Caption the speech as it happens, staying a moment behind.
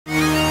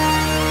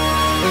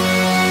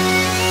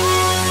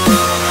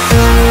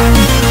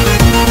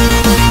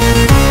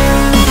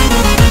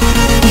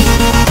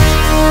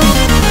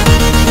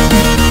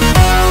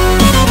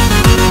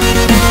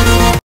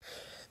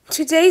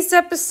Today's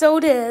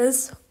episode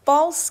is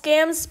Ball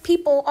scams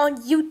people on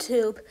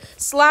YouTube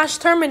 /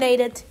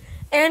 Terminated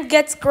and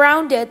gets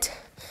grounded.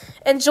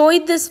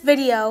 Enjoyed this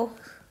video.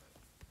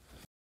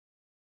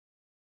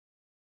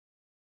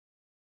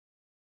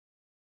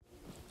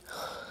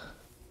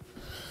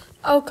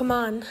 Oh, come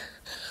on.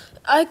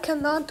 I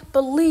cannot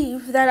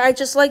believe that I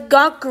just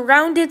got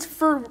grounded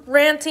for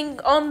ranting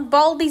on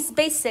Baldi's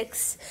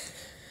basics.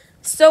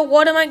 So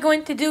what am I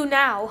going to do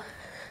now?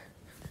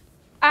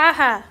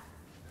 Aha.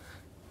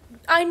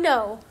 I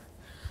know.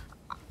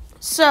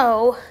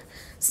 So,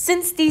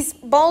 since these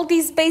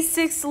Baldi's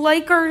Basics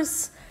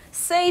likers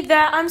say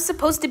that I'm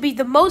supposed to be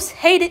the most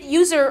hated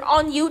user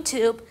on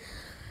YouTube,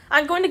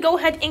 I'm going to go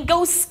ahead and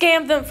go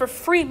scam them for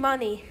free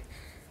money.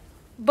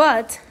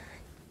 But,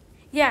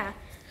 yeah.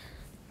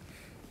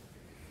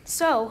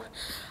 So,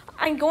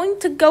 I'm going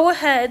to go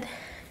ahead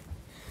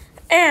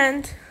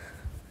and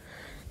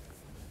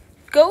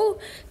go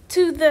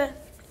to the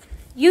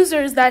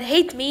users that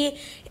hate me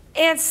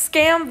and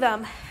scam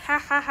them. Ha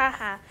ha ha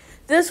ha.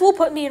 This will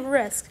put me in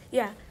risk.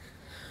 Yeah.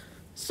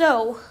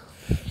 So,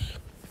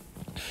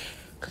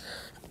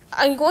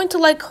 I'm going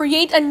to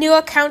create a new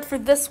account for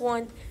this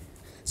one.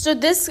 So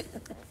this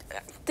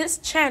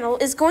channel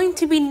is going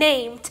to be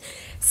named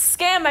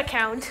Scam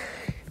Account.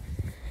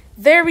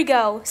 There we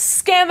go.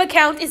 Scam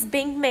Account is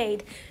being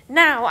made.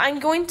 Now, I'm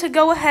going to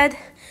go ahead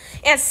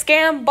and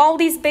scam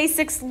Baldi's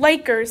Basics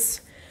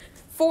Lakers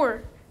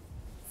for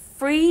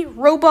free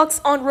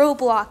Robux on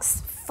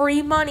Roblox,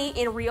 free money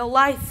in real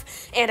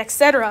life, and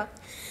etc.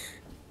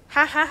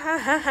 Ha ha ha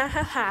ha ha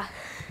ha ha.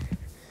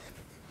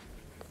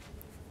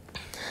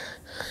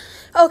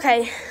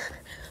 Okay,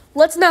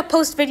 let's not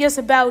post videos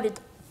about it.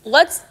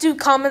 Let's do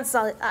comments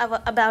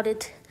about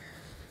it.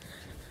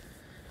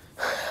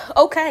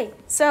 Okay,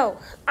 so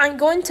I'm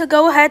going to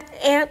go ahead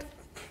and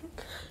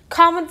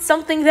comment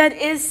something that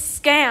is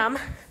scam.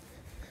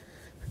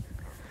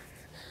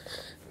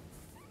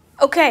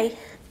 Okay,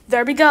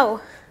 there we go.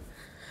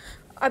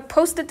 I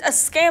posted a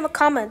scam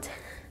comment.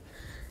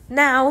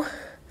 Now,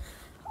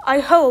 I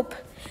hope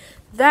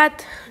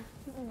that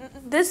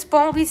this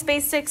Baldi's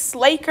Basics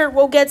Laker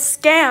will get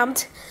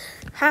scammed.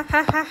 Ha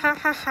ha ha ha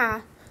ha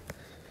ha.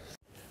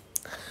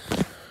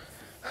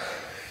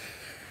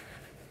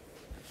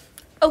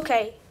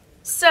 Okay,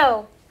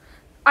 so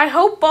I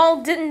hope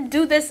Ball didn't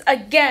do this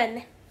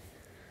again.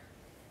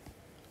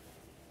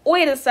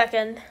 Wait a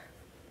second.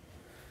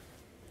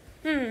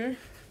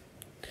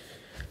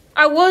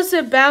 I was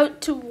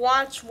about to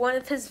watch one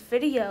of his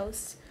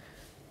videos.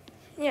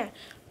 Yeah.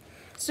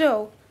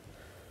 So.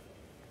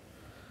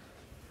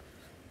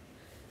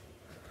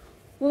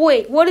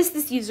 Wait, what is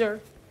this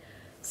user?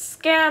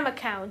 Scam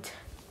account.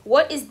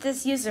 What is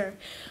this user?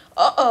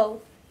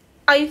 Uh-oh.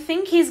 I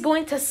think he's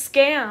going to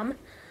scam.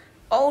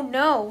 Oh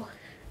no.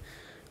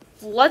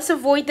 Let's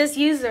avoid this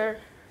user.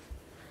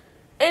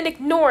 And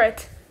ignore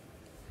it.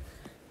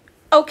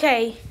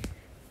 Okay.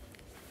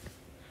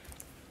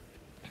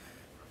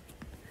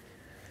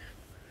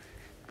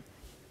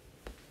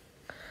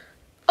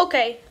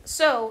 Okay,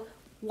 so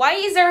why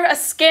is there a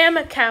scam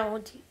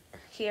account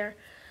here?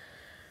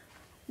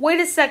 Wait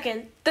a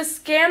second. The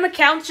scam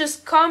account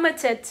just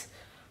commented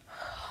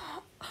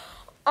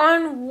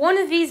on one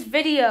of these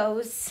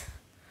videos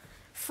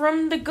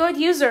from the good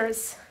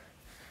users.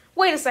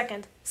 Wait a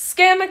second.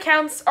 Scam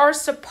accounts are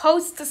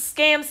supposed to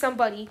scam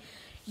somebody.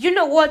 You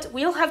know what?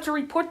 We'll have to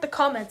report the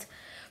comment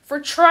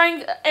for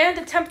trying and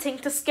attempting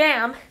to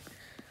scam.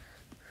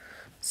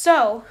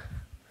 So,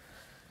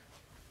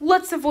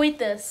 let's avoid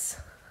this.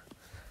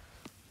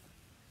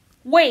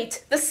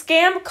 Wait, the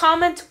scam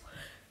account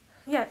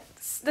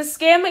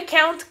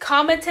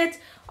commented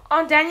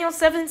on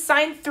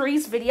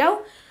Daniel7Sign3's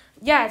video?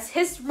 Yes,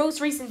 his most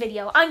recent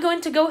video. I'm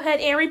going to go ahead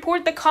and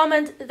report the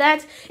comment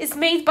that is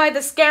made by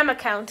the scam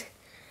account.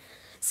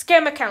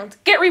 Scam account.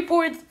 Get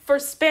reported for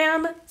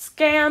spam,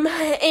 scam,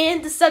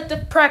 and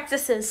deceptive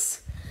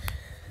practices.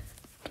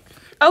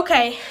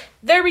 Okay,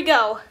 there we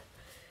go.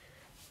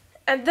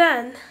 And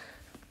then,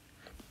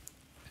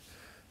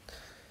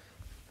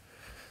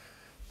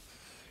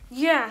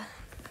 yeah.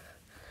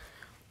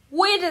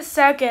 Wait a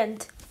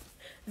second.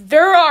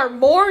 There are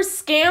more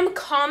scam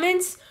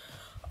comments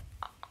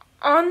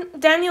on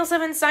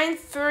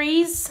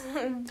Daniel7Sign3's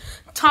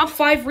top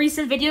 5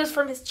 recent videos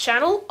from his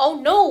channel?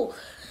 Oh no!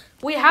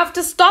 We have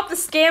to stop the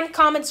scam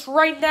comments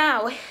right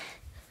now.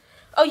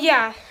 Oh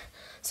yeah.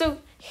 So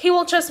he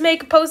will just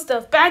make a post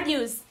of bad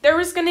news. There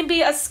is going to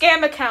be a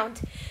scam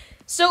account.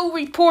 So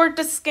report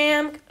the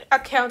scam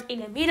account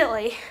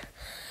immediately.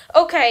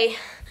 Okay.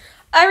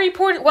 I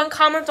reported one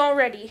comment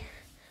already.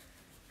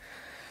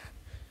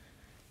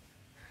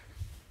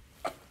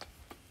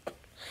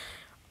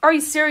 Are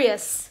you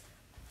serious?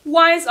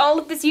 Why is all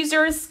of this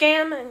user's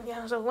scam?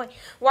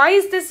 Why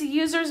is this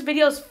user's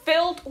videos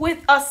filled with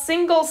a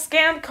single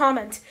scam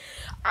comment?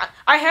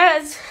 I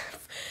had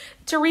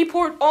to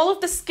report all of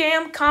the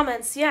scam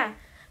comments. Yeah,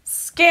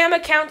 scam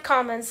account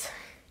comments.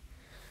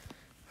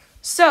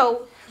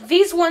 So,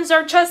 these ones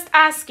are just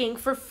asking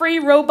for free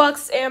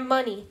Robux and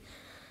money.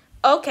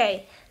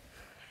 Okay.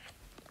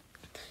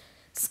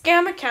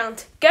 Scam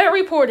account. Get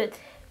reported.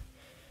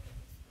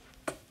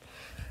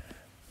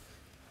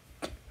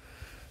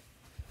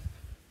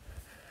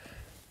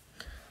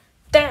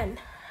 Then,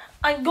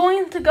 I'm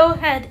going to go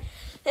ahead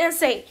and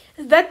say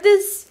that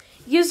this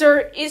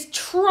user is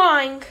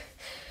trying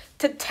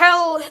to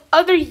tell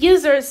other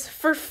users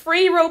for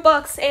free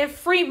Robux and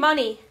free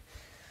money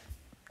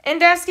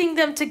and asking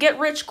them to get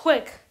rich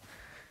quick.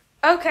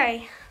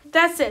 Okay,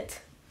 that's it.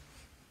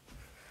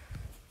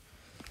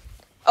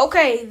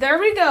 Okay, there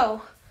we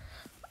go.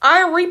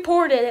 I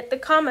reported the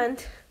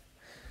comment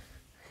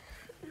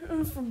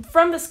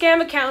from the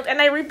scam account,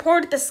 and I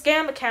reported the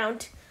scam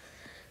account.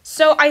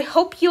 So I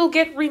hope you'll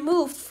get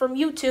removed from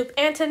YouTube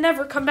and to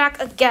never come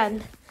back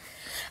again.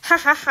 Ha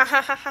ha ha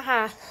ha ha ha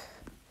ha.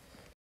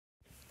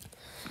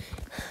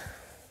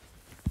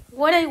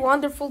 What a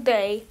wonderful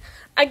day.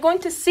 I'm going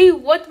to see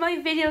what my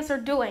videos are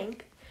doing.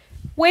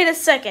 Wait a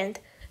second.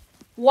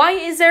 Why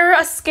is there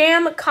a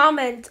scam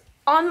comment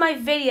on my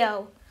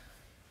video?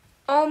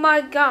 Oh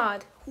my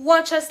god.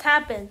 What just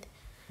happened?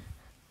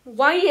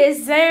 Why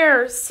is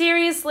there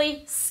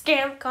seriously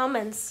scam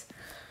comments?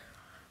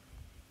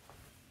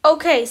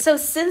 Okay, so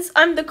since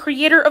I'm the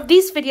creator of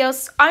these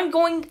videos, I'm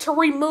going to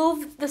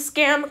remove the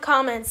scam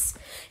comments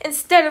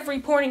instead of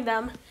reporting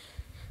them.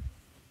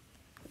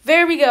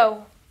 There we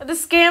go. The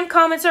scam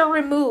comments are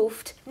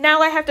removed.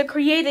 Now I have to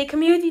create a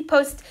community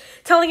post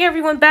telling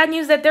everyone bad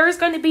news that there is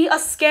going to be a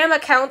scam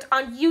account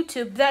on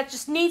YouTube that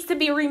just needs to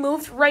be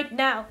removed right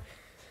now.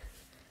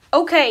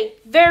 Okay,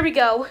 there we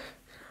go.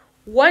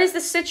 What is the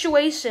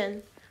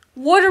situation?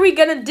 What are we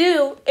gonna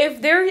do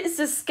if there is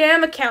a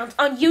scam account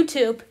on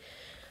YouTube?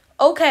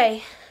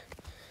 Okay,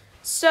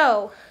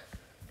 so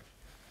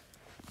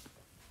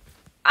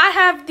I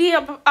have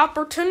the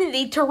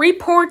opportunity to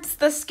report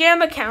the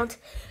scam account.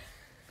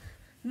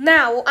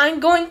 Now,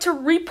 I'm going to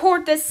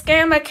report this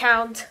scam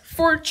account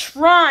for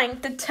trying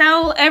to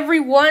tell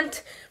everyone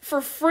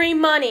for free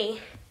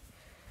money.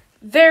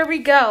 There we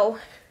go.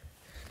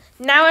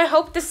 Now I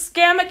hope the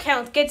scam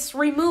account gets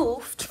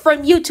removed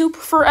from YouTube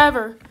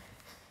forever.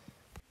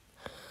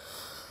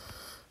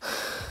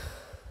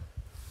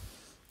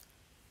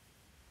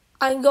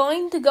 I'm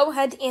going to go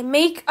ahead and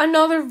make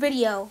another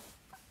video.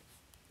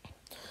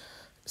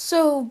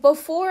 So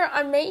before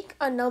I make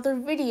another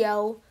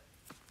video,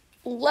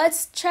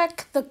 let's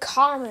check the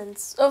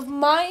comments of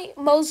my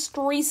most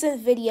recent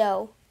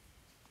video.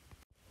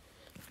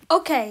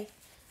 Okay,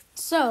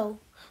 so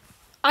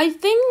I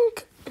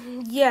think,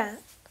 yeah,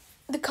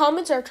 the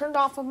comments are turned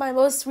off of my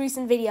most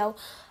recent video.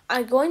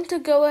 I'm going to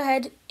go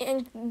ahead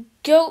and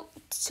go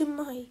to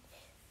my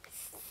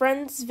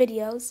friends'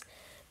 videos.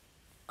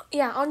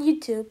 Yeah, on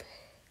YouTube.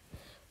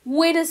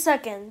 Wait a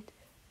second.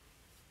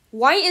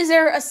 Why is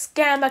there a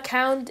scam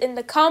account in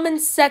the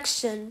comments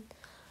section?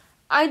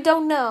 I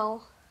don't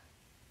know.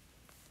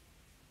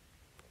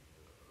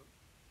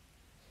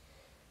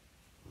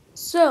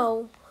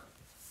 So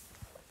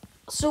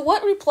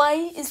what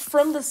reply is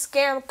from the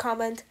scam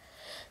comment?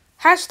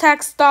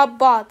 Hashtag stop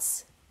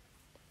bots.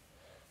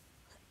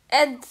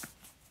 And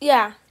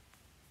yeah.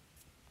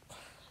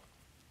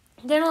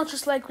 Then I'll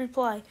just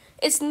reply.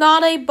 It's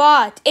not a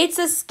bot. It's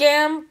a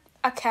scam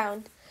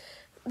account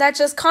that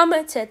just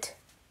commented.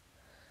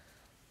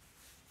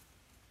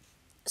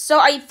 So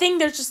I think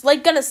they're just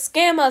gonna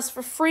scam us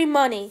for free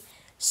money.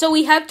 So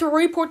we have to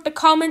report the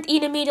comment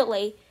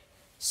immediately.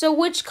 So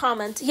which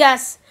comment?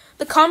 Yes,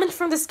 the comment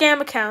from the scam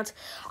account.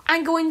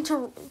 I'm going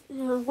to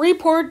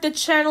report the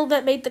channel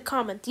that made the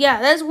comment.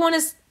 Yeah, that one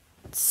is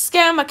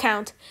scam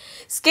account.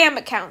 Scam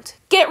account.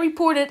 Get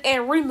reported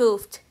and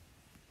removed.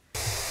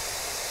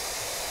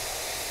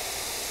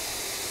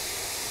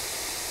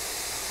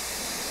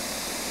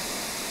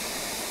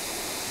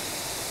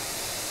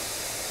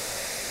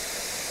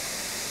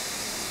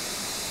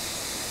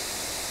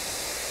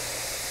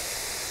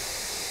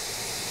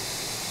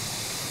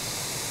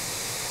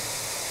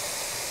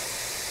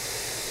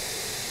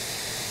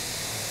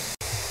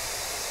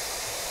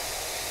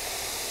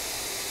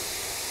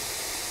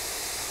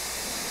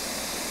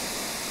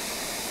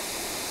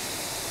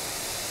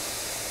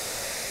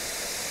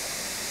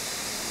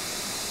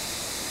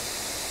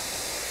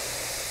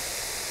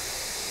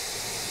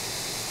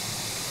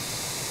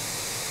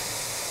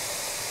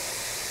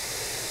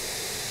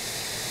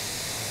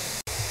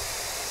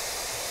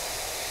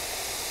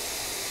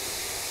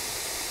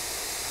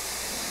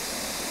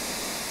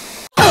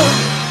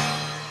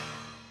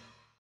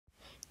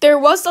 There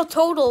was a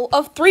total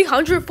of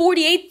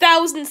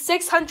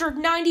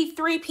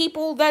 348,693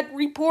 people that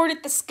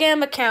reported the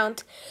scam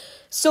account.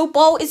 So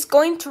Ball is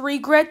going to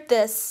regret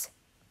this.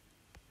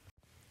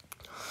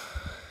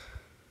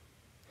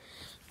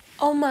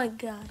 Oh my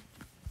god.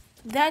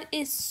 That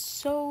is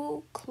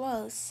so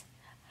close.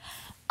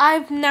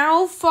 I've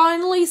now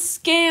finally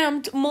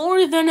scammed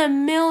more than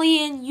 1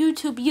 million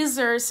YouTube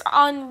users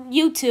on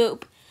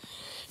YouTube.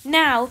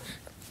 Now,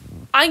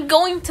 I'm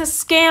going to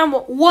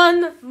scam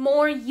one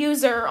more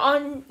user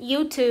on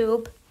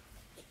YouTube.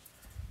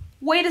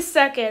 Wait a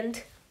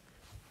second.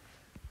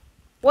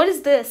 What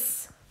is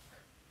this?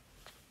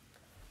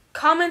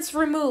 Comments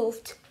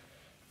removed.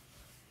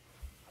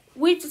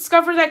 We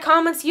discovered that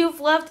comments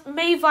you've left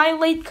may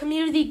violate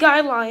community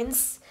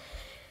guidelines,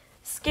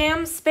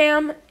 scam,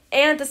 spam,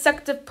 and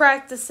deceptive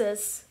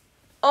practices.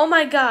 Oh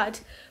my god,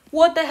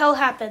 what the hell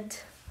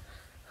happened?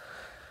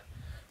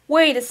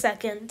 Wait a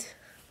second.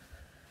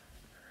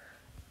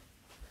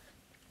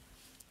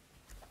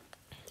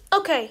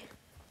 Okay,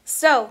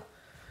 so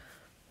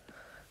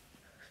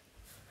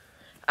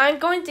I'm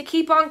going to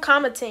keep on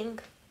commenting.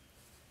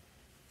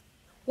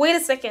 Wait a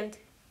second.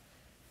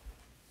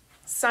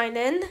 Sign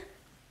in.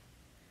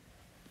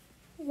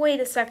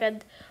 Wait a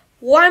second.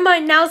 Why am I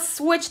now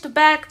switched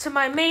back to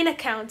my main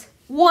account?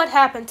 What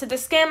happened to the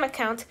scam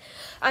account?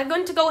 I'm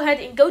going to go ahead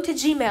and go to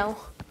Gmail.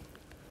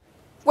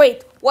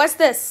 Wait, what's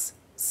this?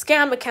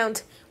 Scam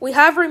account. We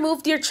have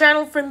removed your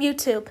channel from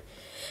YouTube.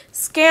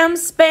 Scam,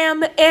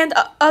 spam, and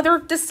other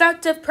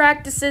deceptive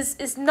practices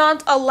is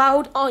not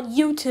allowed on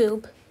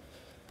YouTube.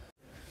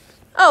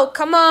 Oh,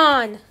 come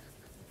on.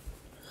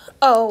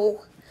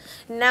 Oh,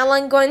 now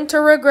I'm going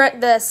to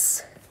regret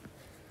this.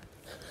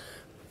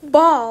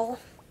 Ball.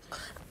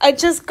 I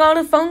just got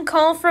a phone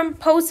call from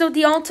Pozo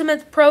the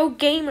Ultimate Pro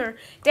Gamer,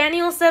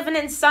 Daniel 7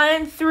 and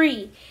Cyan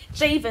 3,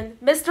 Javen,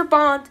 Mr.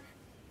 Bond,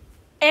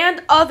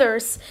 and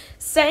others,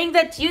 saying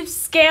that you've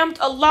scammed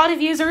a lot of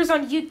users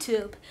on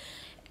YouTube.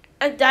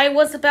 And I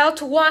was about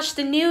to watch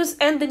the news,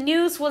 and the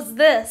news was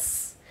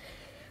this.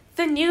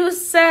 The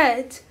news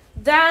said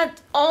that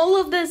all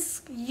of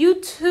this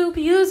YouTube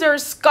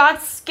users got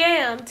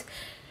scammed.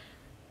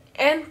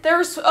 And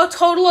there's a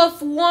total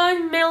of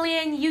 1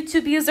 million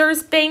YouTube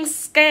users being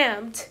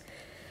scammed.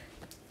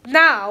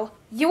 Now,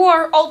 you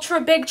are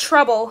ultra big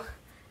trouble.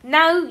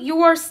 Now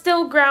you are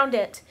still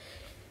grounded.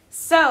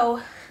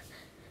 So,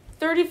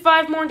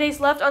 35 more days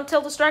left until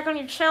the strike on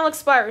your channel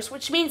expires,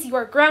 which means you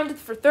are grounded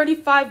for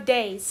 35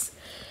 days.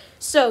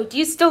 So, do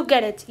you still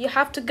get it? You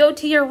have to go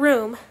to your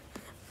room.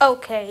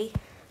 Okay.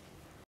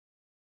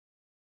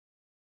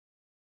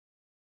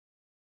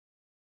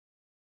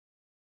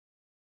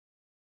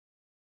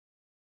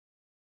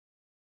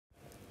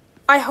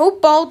 I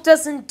hope Ball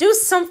doesn't do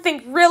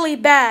something really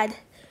bad.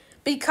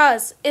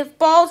 Because if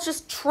Ball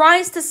just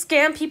tries to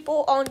scam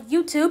people on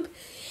YouTube,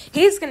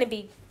 he's gonna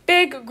be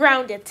big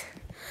grounded.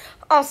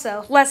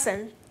 Also,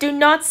 lesson, do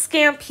not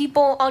scam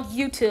people on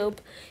YouTube.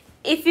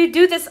 If you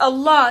do this a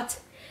lot,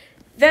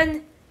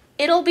 then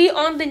it'll be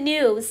on the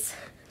news.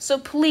 So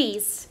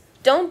please,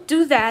 don't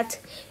do that.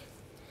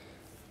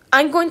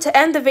 I'm going to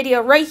end the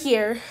video right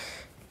here.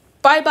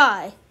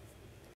 Bye-bye.